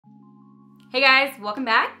Hey guys, welcome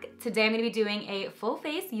back. Today I'm gonna be doing a full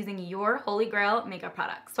face using your Holy Grail makeup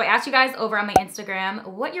products. So I asked you guys over on my Instagram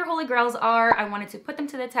what your Holy Grails are. I wanted to put them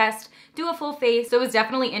to the test, do a full face. So it was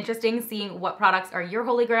definitely interesting seeing what products are your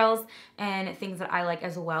Holy Grails and things that I like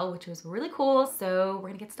as well, which was really cool. So we're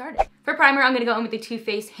gonna get started. For primer, I'm gonna go in with the Too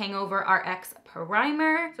Faced Hangover RX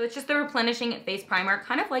Primer. So it's just the replenishing face primer,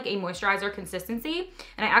 kind of like a moisturizer consistency.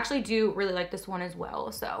 And I actually do really like this one as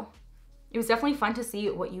well. So it was definitely fun to see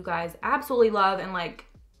what you guys absolutely love and like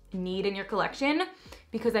need in your collection,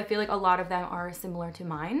 because I feel like a lot of them are similar to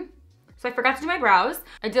mine. So I forgot to do my brows.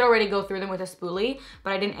 I did already go through them with a spoolie,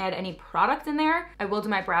 but I didn't add any product in there. I will do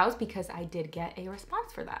my brows because I did get a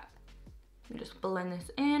response for that. Let me just blend this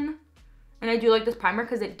in. And I do like this primer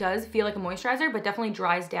because it does feel like a moisturizer, but definitely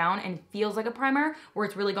dries down and feels like a primer, where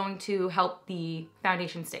it's really going to help the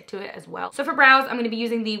foundation stick to it as well. So for brows, I'm gonna be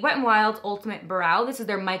using the Wet n Wild Ultimate Brow. This is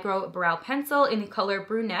their micro brow pencil in the color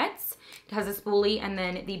Brunettes. It has a spoolie and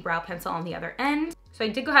then the brow pencil on the other end. So I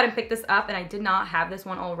did go ahead and pick this up, and I did not have this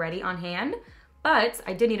one already on hand, but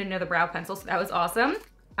I did need another brow pencil, so that was awesome.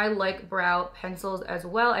 I like brow pencils as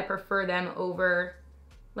well. I prefer them over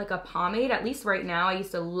like a pomade, at least right now. I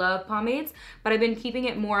used to love pomades, but I've been keeping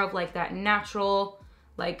it more of like that natural,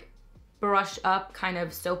 like brush up kind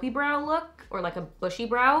of soapy brow look, or like a bushy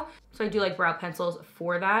brow. So I do like brow pencils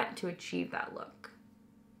for that, to achieve that look.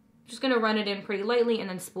 Just gonna run it in pretty lightly and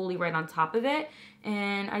then spoolie right on top of it.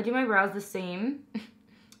 And I do my brows the same.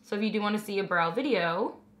 So if you do wanna see a brow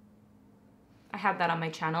video, I have that on my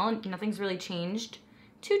channel, and nothing's really changed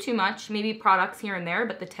too much. Maybe products here and there,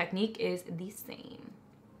 but the technique is the same.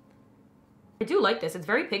 I do like this, it's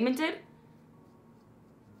very pigmented.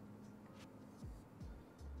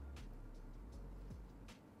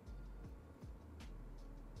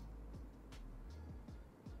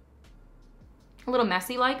 A little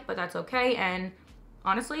messy like, but that's okay. And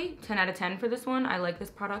honestly, 10 out of 10 for this one. I like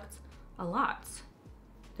this product a lot.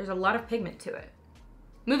 There's a lot of pigment to it.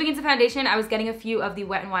 Moving into foundation, I was getting a few of the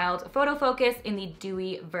Wet n Wild Photo Focus in the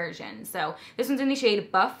dewy version. So this one's in the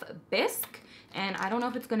shade Buff Bisque. And I don't know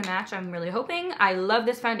if it's gonna match, I'm really hoping. I love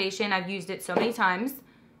this foundation, I've used it so many times.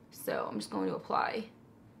 So I'm just going to apply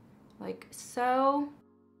like so.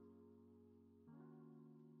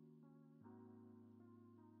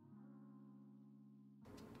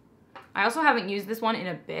 I also haven't used this one in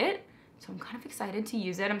a bit, so I'm kind of excited to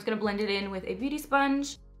use it. I'm just gonna blend it in with a beauty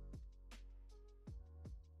sponge.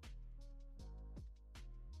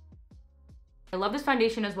 I love this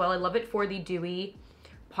foundation as well. I love it for the dewy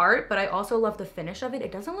part, but I also love the finish of it. It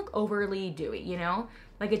doesn't look overly dewy, you know?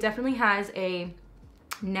 Like, it definitely has a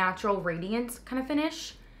natural radiance kind of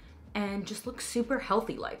finish and just looks super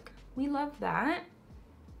healthy like. We love that.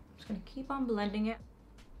 I'm just gonna keep on blending it.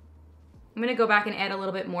 I'm gonna go back and add a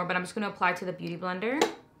little bit more, but I'm just gonna apply to the beauty blender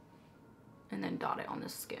and then dot it on the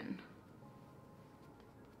skin.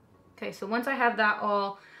 Okay, so once I have that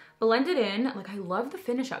all blended in, like, I love the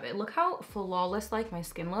finish of it. Look how flawless like my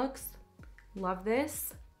skin looks. Love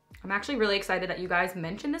this. I'm actually really excited that you guys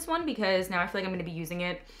mentioned this one, because now I feel like I'm gonna be using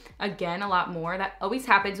it again a lot more. That always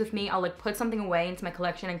happens with me. I'll like put something away into my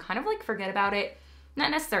collection and kind of like forget about it.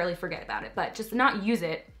 Not necessarily forget about it, but just not use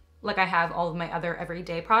it like I have all of my other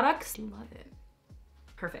everyday products. I love it.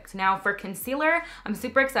 Perfect. Now for concealer, I'm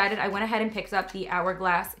super excited. I went ahead and picked up the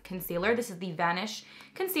Hourglass concealer. This is the Vanish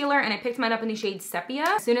concealer, and I picked mine up in the shade Sepia.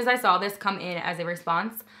 As soon as I saw this come in as a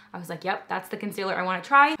response, I was like, yep, that's the concealer I want to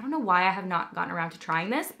try. I don't know why I have not gotten around to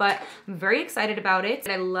trying this, but I'm very excited about it.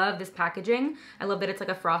 I love this packaging. I love that it's like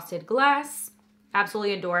a frosted glass.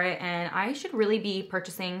 Absolutely adore it, and I should really be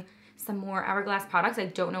purchasing some more Hourglass products. I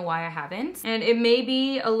don't know why I haven't. And it may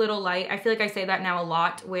be a little light. I feel like I say that now a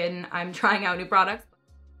lot when I'm trying out new products.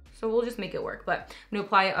 So we'll just make it work. But I'm gonna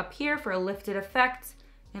apply it up here for a lifted effect,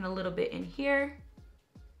 and a little bit in here.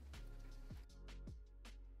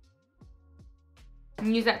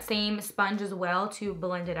 And use that same sponge as well to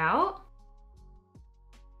blend it out.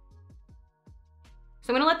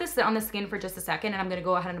 So I'm gonna let this sit on the skin for just a second, and I'm gonna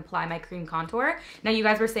go ahead and apply my cream contour. Now you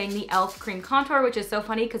guys were saying the e.l.f. cream contour, which is so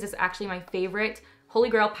funny because it's actually my favorite Holy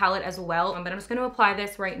Grail palette as well. But I'm just gonna apply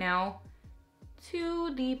this right now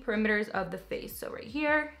to the perimeters of the face. So right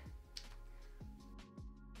here.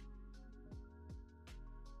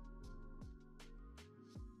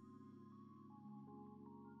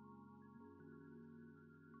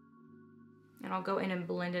 And I'll go in and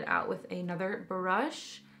blend it out with another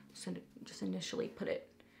brush. So just initially put it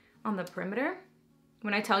on the perimeter.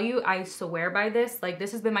 When I tell you, I swear by this. Like,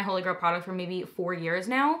 this has been my Holy Grail product for maybe 4 years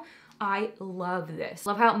now. I love this.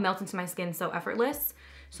 Love how it melts into my skin so effortless.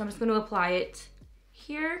 So I'm just gonna apply it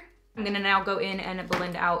here. I'm gonna now go in and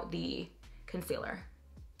blend out the concealer.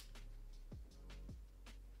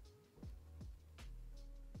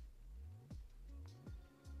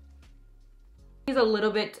 It's a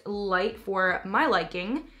little bit light for my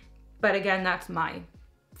liking, but again, that's my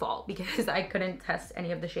fault because I couldn't test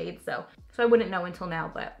any of the shades, so I wouldn't know until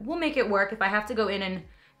now, but we'll make it work. If I have to go in and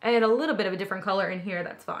add a little bit of a different color in here,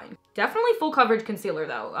 that's fine. Definitely full coverage concealer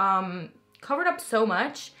though. Covered up so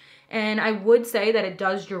much, and I would say that it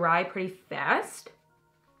does dry pretty fast.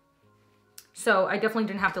 So I definitely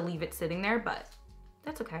didn't have to leave it sitting there, but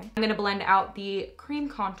that's okay. I'm gonna blend out the cream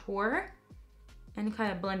contour and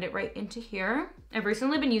kind of blend it right into here. I've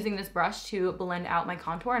recently been using this brush to blend out my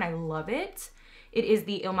contour and I love it. It is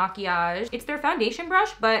the Il Makiage. It's their foundation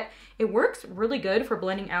brush, but it works really good for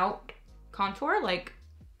blending out contour, like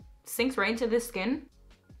sinks right into the skin.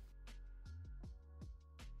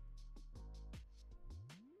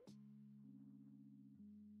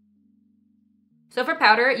 So for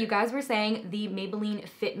powder, you guys were saying the Maybelline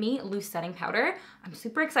Fit Me Loose Setting Powder. I'm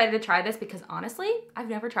super excited to try this because honestly, I've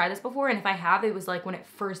never tried this before, and if I have, it was like when it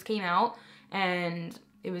first came out and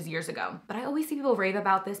it was years ago. But I always see people rave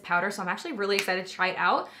about this powder, so I'm actually really excited to try it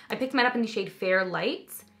out. I picked mine up in the shade Fair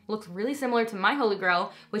Light. Looks really similar to my Holy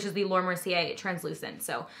Grail, which is the Laura Mercier Translucent.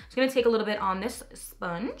 So I'm just gonna take a little bit on this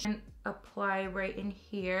sponge and apply right in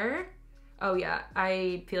here. Oh yeah,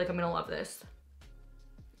 I feel like I'm gonna love this.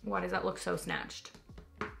 Why does that look so snatched?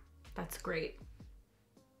 That's great.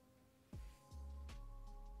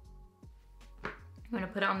 I'm gonna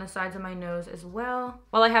put it on the sides of my nose as well.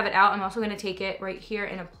 While I have it out, I'm also gonna take it right here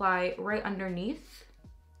and apply right underneath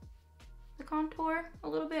the contour a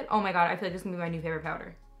little bit. Oh my God, I feel like this is gonna be my new favorite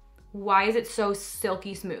powder. Why is it so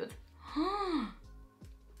silky smooth?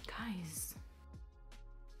 Guys.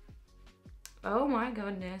 Oh my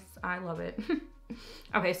goodness, I love it.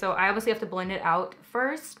 Okay, so I obviously have to blend it out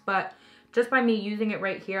first, but just by me using it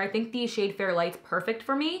right here, I think the shade Fair Light's perfect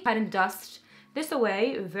for me. Go ahead and dust this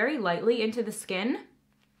away very lightly into the skin.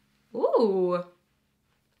 Ooh,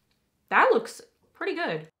 that looks pretty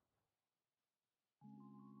good.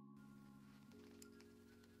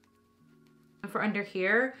 For under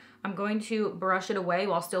here, I'm going to brush it away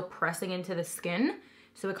while still pressing into the skin,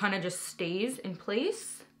 so it kind of just stays in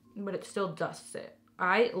place, but it still dusts it.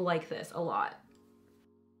 I like this a lot.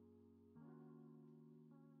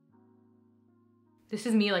 This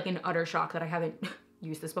is me like in utter shock that I haven't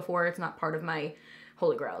used this before. It's not part of my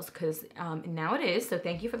Holy Grails because now it is, so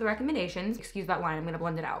thank you for the recommendations. Excuse that line, I'm gonna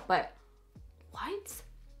blend it out, but what?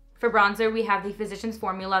 For bronzer, we have the Physicians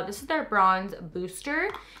Formula. This is their Bronze Booster,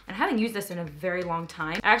 and I haven't used this in a very long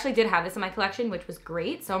time. I actually did have this in my collection, which was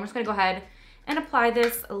great, so I'm just gonna go ahead and apply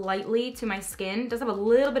this lightly to my skin. It does have a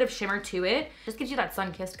little bit of shimmer to it. Just gives you that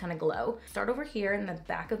sun-kissed kind of glow. Start over here in the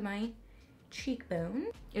back of my cheekbone.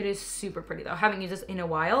 It is super pretty though. I haven't used this in a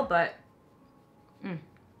while, but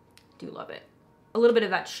do love it. A little bit of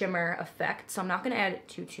that shimmer effect, so I'm not gonna add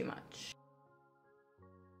too much.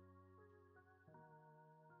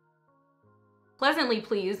 Pleasantly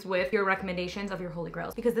pleased with your recommendations of your Holy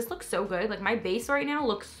Grails because this looks so good. Like my base right now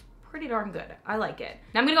looks pretty darn good. I like it.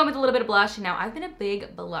 Now I'm gonna go in with a little bit of blush. Now I've been a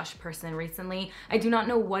big blush person recently. I do not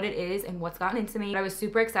know what it is and what's gotten into me, but I was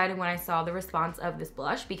super excited when I saw the response of this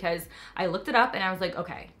blush because I looked it up and I was like,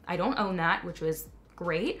 okay, I don't own that, which was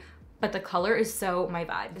great, but the color is so my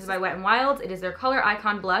vibe. This is by Wet n Wild. It is their Color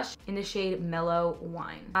Icon blush in the shade Mellow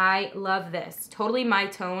Wine. I love this. Totally my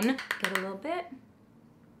tone. Get a little bit.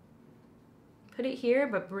 Put it here,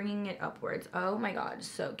 but bringing it upwards. Oh my God,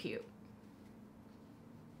 so cute.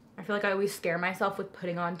 I feel like I always scare myself with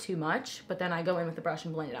putting on too much, but then I go in with the brush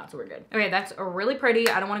and blend it out, so we're good. Okay, that's really pretty.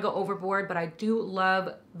 I don't wanna go overboard, but I do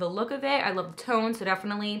love the look of it. I love the tone, so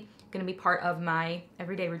definitely gonna be part of my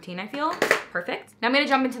everyday routine, I feel. Perfect. Now I'm gonna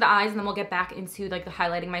jump into the eyes and then we'll get back into like the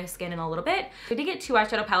highlighting my skin in a little bit. I did get two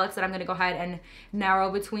eyeshadow palettes that I'm gonna go ahead and narrow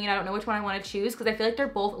between. I don't know which one I wanna choose because I feel like they're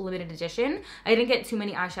both limited edition. I didn't get too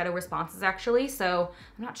many eyeshadow responses actually, so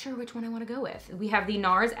I'm not sure which one I wanna go with. We have the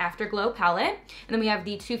NARS Afterglow palette, and then we have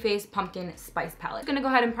the Too Faced Pumpkin Spice palette. I'm gonna go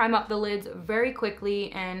ahead and prime up the lids very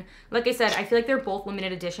quickly, and like I said, I feel like they're both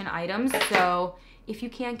limited edition items, so if you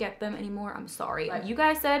can't get them anymore, I'm sorry. But you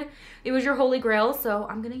guys said it was your Holy Grail, so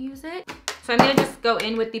I'm gonna use it. So I'm gonna just go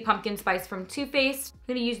in with the Pumpkin Spice from Too Faced.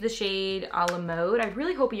 I'm gonna use the shade a la Mode. I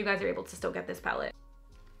really hope you guys are able to still get this palette.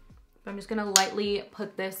 But I'm just gonna lightly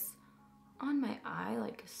put this on my eye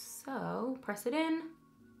like so. Press it in.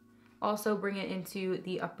 Also bring it into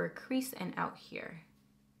the upper crease and out here.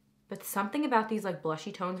 But something about these like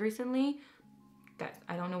blushy tones recently, guys,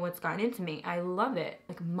 I don't know what's gotten into me. I love it.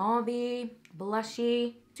 Like mauve-y,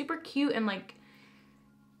 blushy, super cute and like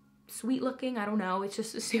sweet looking. I don't know. It's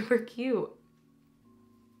just super cute.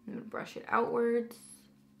 I'm gonna brush it outwards.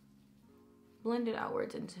 Blend it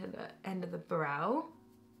outwards into the end of the brow.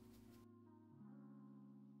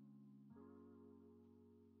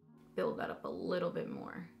 build that up a little bit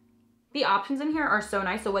more. The options in here are so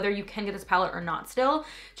nice. So whether you can get this palette or not still,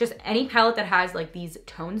 just any palette that has like these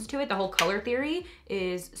tones to it, the whole color theory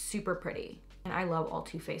is super pretty. And I love all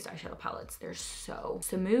Too Faced eyeshadow palettes. They're so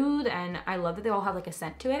smooth and I love that they all have like a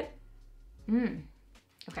scent to it.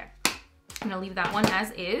 Okay, I'm gonna leave that one as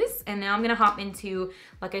is. And now I'm gonna hop into,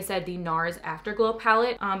 like I said, the NARS Afterglow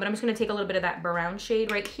palette. But I'm just gonna take a little bit of that brown shade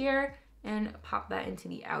right here and pop that into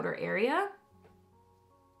the outer area.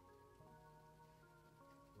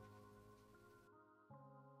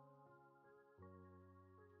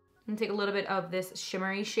 And take a little bit of this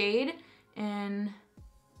shimmery shade and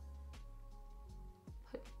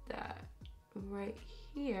put that right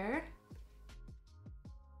here.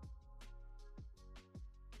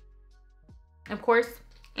 Of course,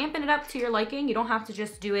 amping it up to your liking. You don't have to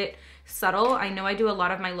just do it subtle. I know I do a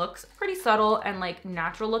lot of my looks pretty subtle and like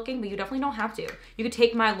natural looking, but you definitely don't have to. You could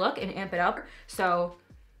take my look and amp it up. So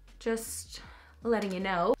just letting you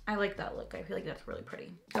know. I like that look. I feel like that's really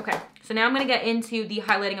pretty. Okay, so now I'm gonna get into the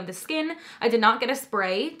highlighting of the skin. I did not get a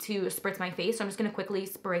spray to spritz my face, so I'm just gonna quickly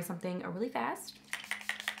spray something really fast.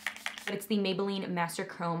 But it's the Maybelline Master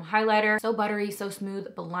Chrome Highlighter. So buttery, so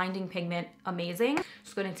smooth, blinding pigment, amazing.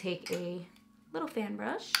 Just gonna take a little fan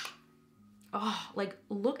brush. Oh, like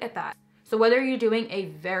look at that. So whether you're doing a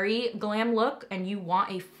very glam look and you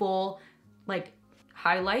want a full like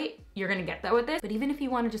highlight, you're gonna get that with this. But even if you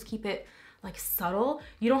wanna just keep it like subtle,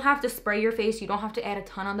 you don't have to spray your face. You don't have to add a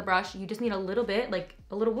ton on the brush. You just need a little bit, like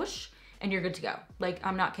a little whoosh, and you're good to go. Like,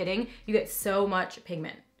 I'm not kidding. You get so much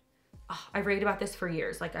pigment. Oh, I've raved about this for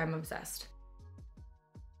years. Like, I'm obsessed.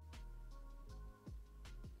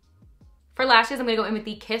 For lashes, I'm gonna go in with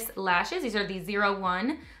the Kiss lashes. These are the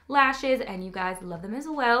 01 lashes, and you guys love them as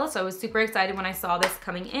well. So I was super excited when I saw this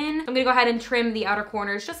coming in. I'm gonna go ahead and trim the outer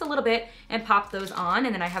corners just a little bit and pop those on,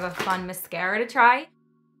 and then I have a fun mascara to try.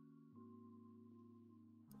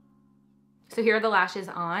 So here are the lashes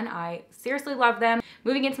on. I seriously love them.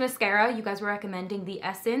 Moving into mascara, you guys were recommending the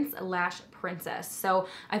Essence Lash Princess. So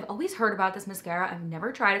I've always heard about this mascara. I've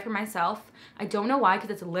never tried it for myself. I don't know why, because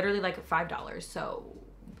it's literally like $5. So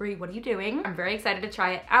Brie, what are you doing? I'm very excited to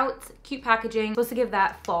try it out. Cute packaging, supposed to give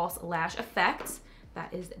that false lash effect.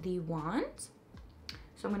 That is the wand.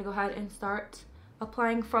 So I'm gonna go ahead and start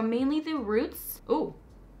applying from mainly the roots. Ooh,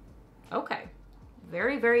 okay.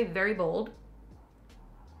 Very, very, very bold.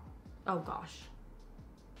 Oh gosh.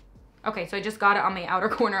 Okay, so I just got it on my outer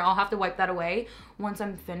corner. I'll have to wipe that away once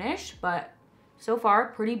I'm finished, but so far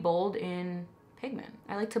pretty bold in pigment.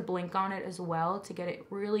 I like to blink on it as well to get it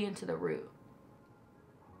really into the root.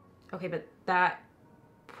 Okay, but that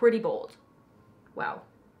pretty bold. Wow.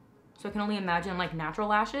 So I can only imagine like natural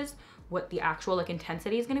lashes, what the actual like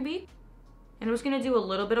intensity is gonna be. And I was gonna do a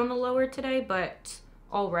little bit on the lower today, but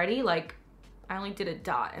already like I only did a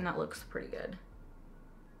dot and that looks pretty good.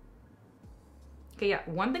 Okay, yeah,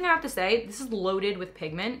 one thing I have to say, this is loaded with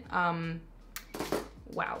pigment.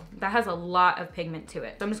 Wow, that has a lot of pigment to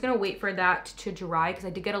it. So I'm just gonna wait for that to dry because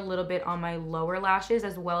I did get a little bit on my lower lashes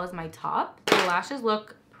as well as my top. The lashes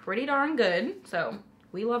look pretty darn good, so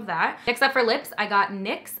we love that. Next up for lips, I got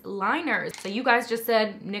NYX liners. So you guys just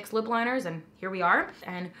said NYX lip liners and here we are.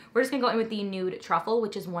 And we're just gonna go in with the Nude Truffle,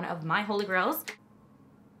 which is one of my holy grails.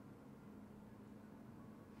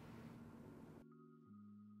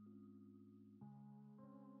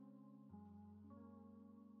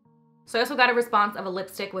 So I also got a response of a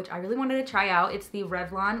lipstick, which I really wanted to try out. It's the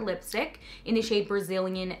Revlon lipstick in the shade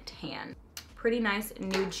Brazilian Tan. Pretty nice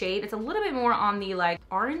nude shade. It's a little bit more on the like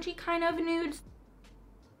orangey kind of nudes.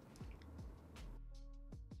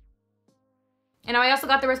 And I also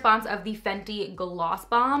got the response of the Fenty Gloss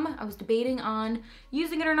Bomb. I was debating on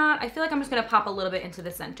using it or not. I feel like I'm just gonna pop a little bit into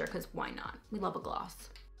the center because why not? We love a gloss.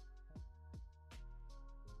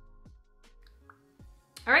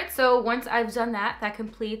 All right, so once I've done that, that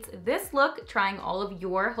completes this look, trying all of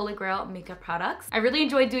your Holy Grail makeup products. I really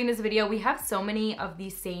enjoyed doing this video. We have so many of the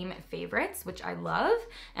same favorites, which I love.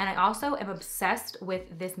 And I also am obsessed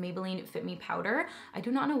with this Maybelline Fit Me powder. I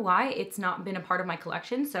do not know why it's not been a part of my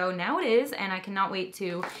collection, so now it is, and I cannot wait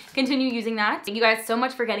to continue using that. Thank you guys so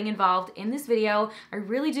much for getting involved in this video. I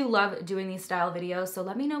really do love doing these style videos, so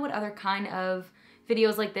let me know what other kind of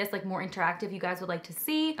videos like this, like more interactive, you guys would like to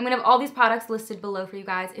see. I'm gonna have all these products listed below for you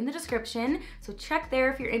guys in the description, so check there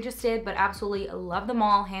if you're interested, but absolutely love them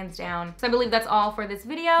all, hands down. So I believe that's all for this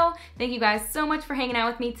video. Thank you guys so much for hanging out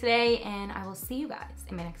with me today, and I will see you guys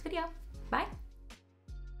in my next video. Bye.